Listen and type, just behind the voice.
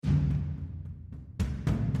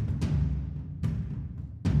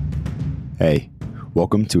Hey,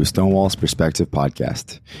 welcome to a Stonewall's Perspective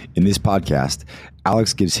podcast. In this podcast,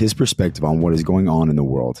 Alex gives his perspective on what is going on in the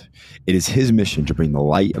world. It is his mission to bring the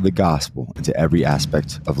light of the gospel into every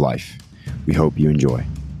aspect of life. We hope you enjoy.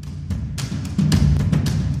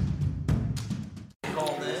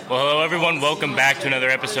 Well, hello everyone. Welcome back to another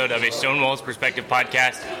episode of a Stonewall's Perspective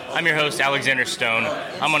podcast. I'm your host, Alexander Stone.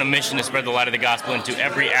 I'm on a mission to spread the light of the gospel into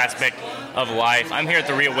every aspect of life. I'm here at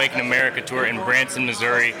the Reawaken America tour in Branson,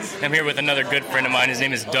 Missouri. I'm here with another good friend of mine. His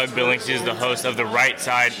name is Doug Billings. He is the host of The Right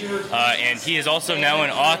Side, and he is also now an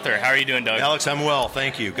author. How are you doing, Doug? Alex, I'm well.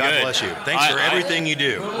 Thank you. God Good. Bless you. Thanks for everything you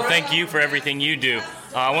do. Well, thank you for everything you do.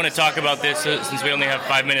 I want to talk about this since we only have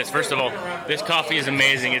 5 minutes. First of all, this coffee is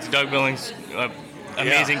amazing. It's Doug Billings'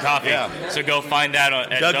 amazing coffee. Yeah. So go find that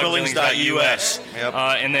at DougBillings.us. Yep.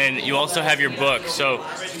 And then you also have your book. So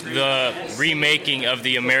the Remaking of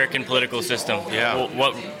the American Political System. Yeah.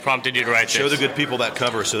 What prompted you to write this? Show the good people that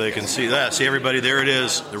cover so they can see that. See, everybody, there it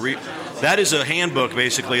is. That is a handbook,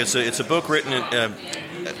 basically. It's a book written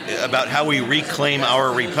about how we reclaim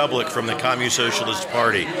our republic from the Communist Socialist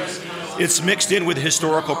Party. It's mixed in with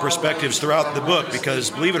historical perspectives throughout the book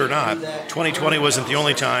because, believe it or not, 2020 wasn't the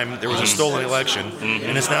only time there was a stolen election,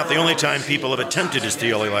 and it's not the only time people have attempted to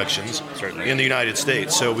steal elections in the United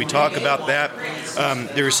States. So we talk about that.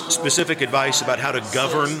 There's specific advice about how to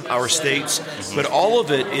govern our states, but all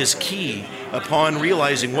of it is key upon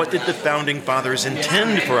realizing what did the Founding Fathers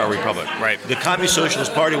intend for our republic. Right. The Communist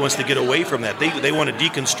Socialist Party wants to get away from that. They want to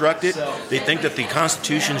deconstruct it. They think that the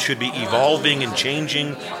Constitution should be evolving and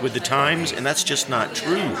changing with the times, and that's just not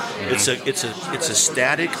true. It's a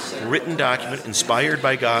static, written document inspired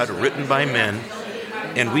by God, written by men,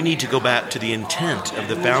 and we need to go back to the intent of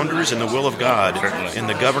the founders and the will of God in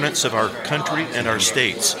the governance of our country and our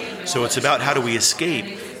states. So it's about how do we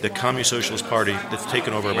escape the Communist Socialist Party that's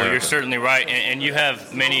taken over America. Well, you're certainly right, and you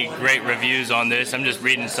have many great reviews on this. I'm just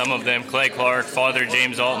reading some of them. Clay Clark, Father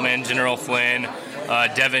James Altman, General Flynn,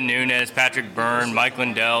 Devin Nunes, Patrick Byrne, Mike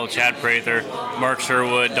Lindell, Chad Prather, Mark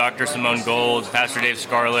Sherwood, Dr. Simone Gold, Pastor Dave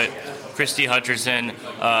Scarlett, Christy Hutcherson,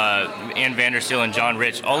 Ann Vandersteel, and John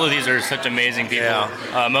Rich. All of these are such amazing people.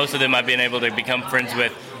 Yeah. Most of them I've been able to become friends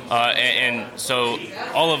with. And so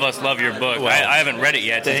all of us love your book. Well, I haven't read it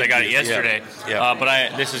yet since I got it yesterday, Yeah.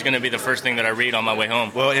 but this is going to be the first thing that I read on my way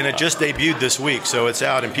home. Well, and it just debuted this week, so it's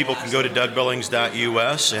out, and people can go to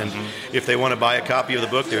DougBillings.us, and if they want to buy a copy of the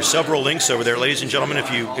book, there's several links over there, ladies and gentlemen.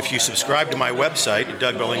 If you subscribe to my website at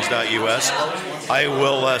DougBillings.us, I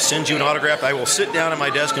will send you an autograph. I will sit down at my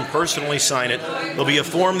desk and personally sign it. There'll be a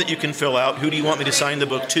form that you can fill out. Who do you want me to sign the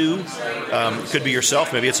book to? It could be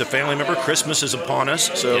yourself. Maybe it's a family member. Christmas is upon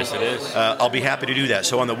us, so yes, it is. I'll be happy to do that.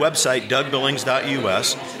 So on the website,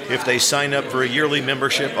 DougBillings.us, if they sign up for a yearly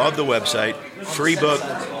membership of the website, free book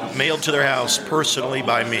mailed to their house personally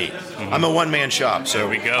by me. I'm a one-man shop, so there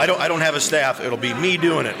we go. I don't have a staff. It'll be me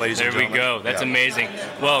doing it, ladies and gentlemen. There we go. That's amazing.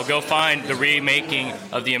 Well, go find the Remaking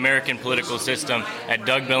of the American Political System at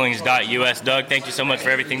DougBillings.us. Doug, thank you so much for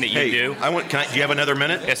everything that you do. Do you have another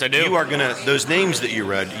minute? Yes, I do. You are those names that you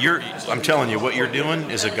read, I'm telling you, what you're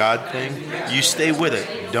doing is a God thing. You stay with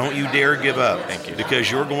it. Don't you dare give up. Thank you.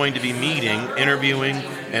 Because you're going to be meeting, interviewing,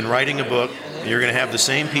 and writing a book. You're going to have the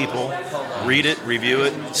same people read it, review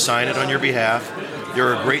it, sign it on your behalf.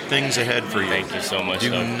 There are great things ahead for you. Thank you so much. Do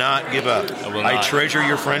not give up. I will not. I treasure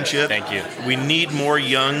your friendship. Thank you. We need more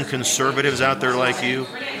young conservatives out there like you.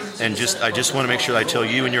 And I just want to make sure that I tell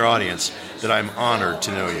you and your audience that I'm honored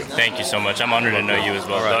to know you. Thank you so much. I'm honored to know you as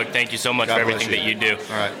well, right. Doug. Thank you so much God for everything bless you. that you do.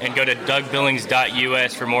 All right. And go to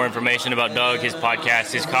DougBillings.us for more information about Doug, his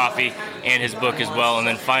podcast, his coffee, and his book as well. And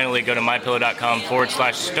then finally, go to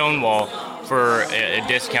MyPillow.com/Stonewall for a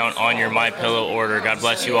discount on your MyPillow order. God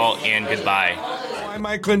bless you all, and goodbye. I'm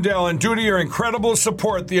Mike Lindell, and due to your incredible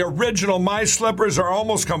support, the original My Slippers are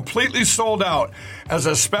almost completely sold out. As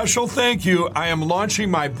a special thank you, I am launching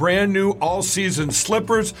my brand new all-season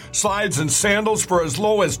slippers, slides, and sandals for as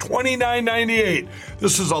low as $29.98.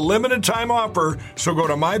 This is a limited time offer, so go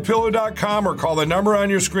to MyPillow.com or call the number on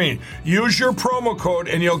your screen. Use your promo code,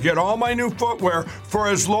 and you'll get all my new footwear for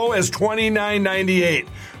as low as $29.98.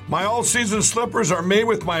 My all-season slippers are made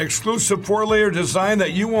with my exclusive 4-layer design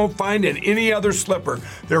that you won't find in any other slipper.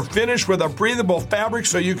 They're finished with a breathable fabric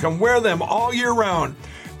so you can wear them all year round.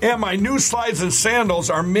 And my new slides and sandals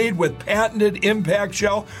are made with patented impact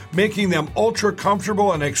gel, making them ultra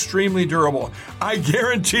comfortable and extremely durable. I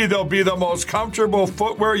guarantee they'll be the most comfortable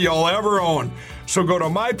footwear you'll ever own. So go to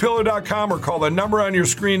MyPillow.com or call the number on your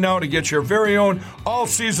screen now to get your very own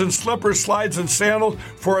all-season slippers, slides, and sandals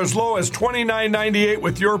for as low as $29.98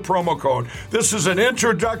 with your promo code. This is an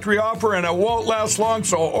introductory offer and it won't last long,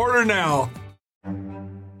 so order now.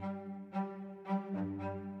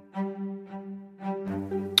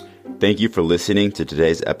 Thank you for listening to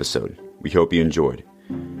today's episode. We hope you enjoyed.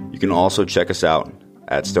 You can also check us out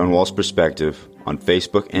at Stonewall's Perspective on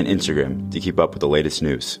Facebook and Instagram to keep up with the latest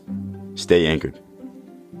news. Stay anchored.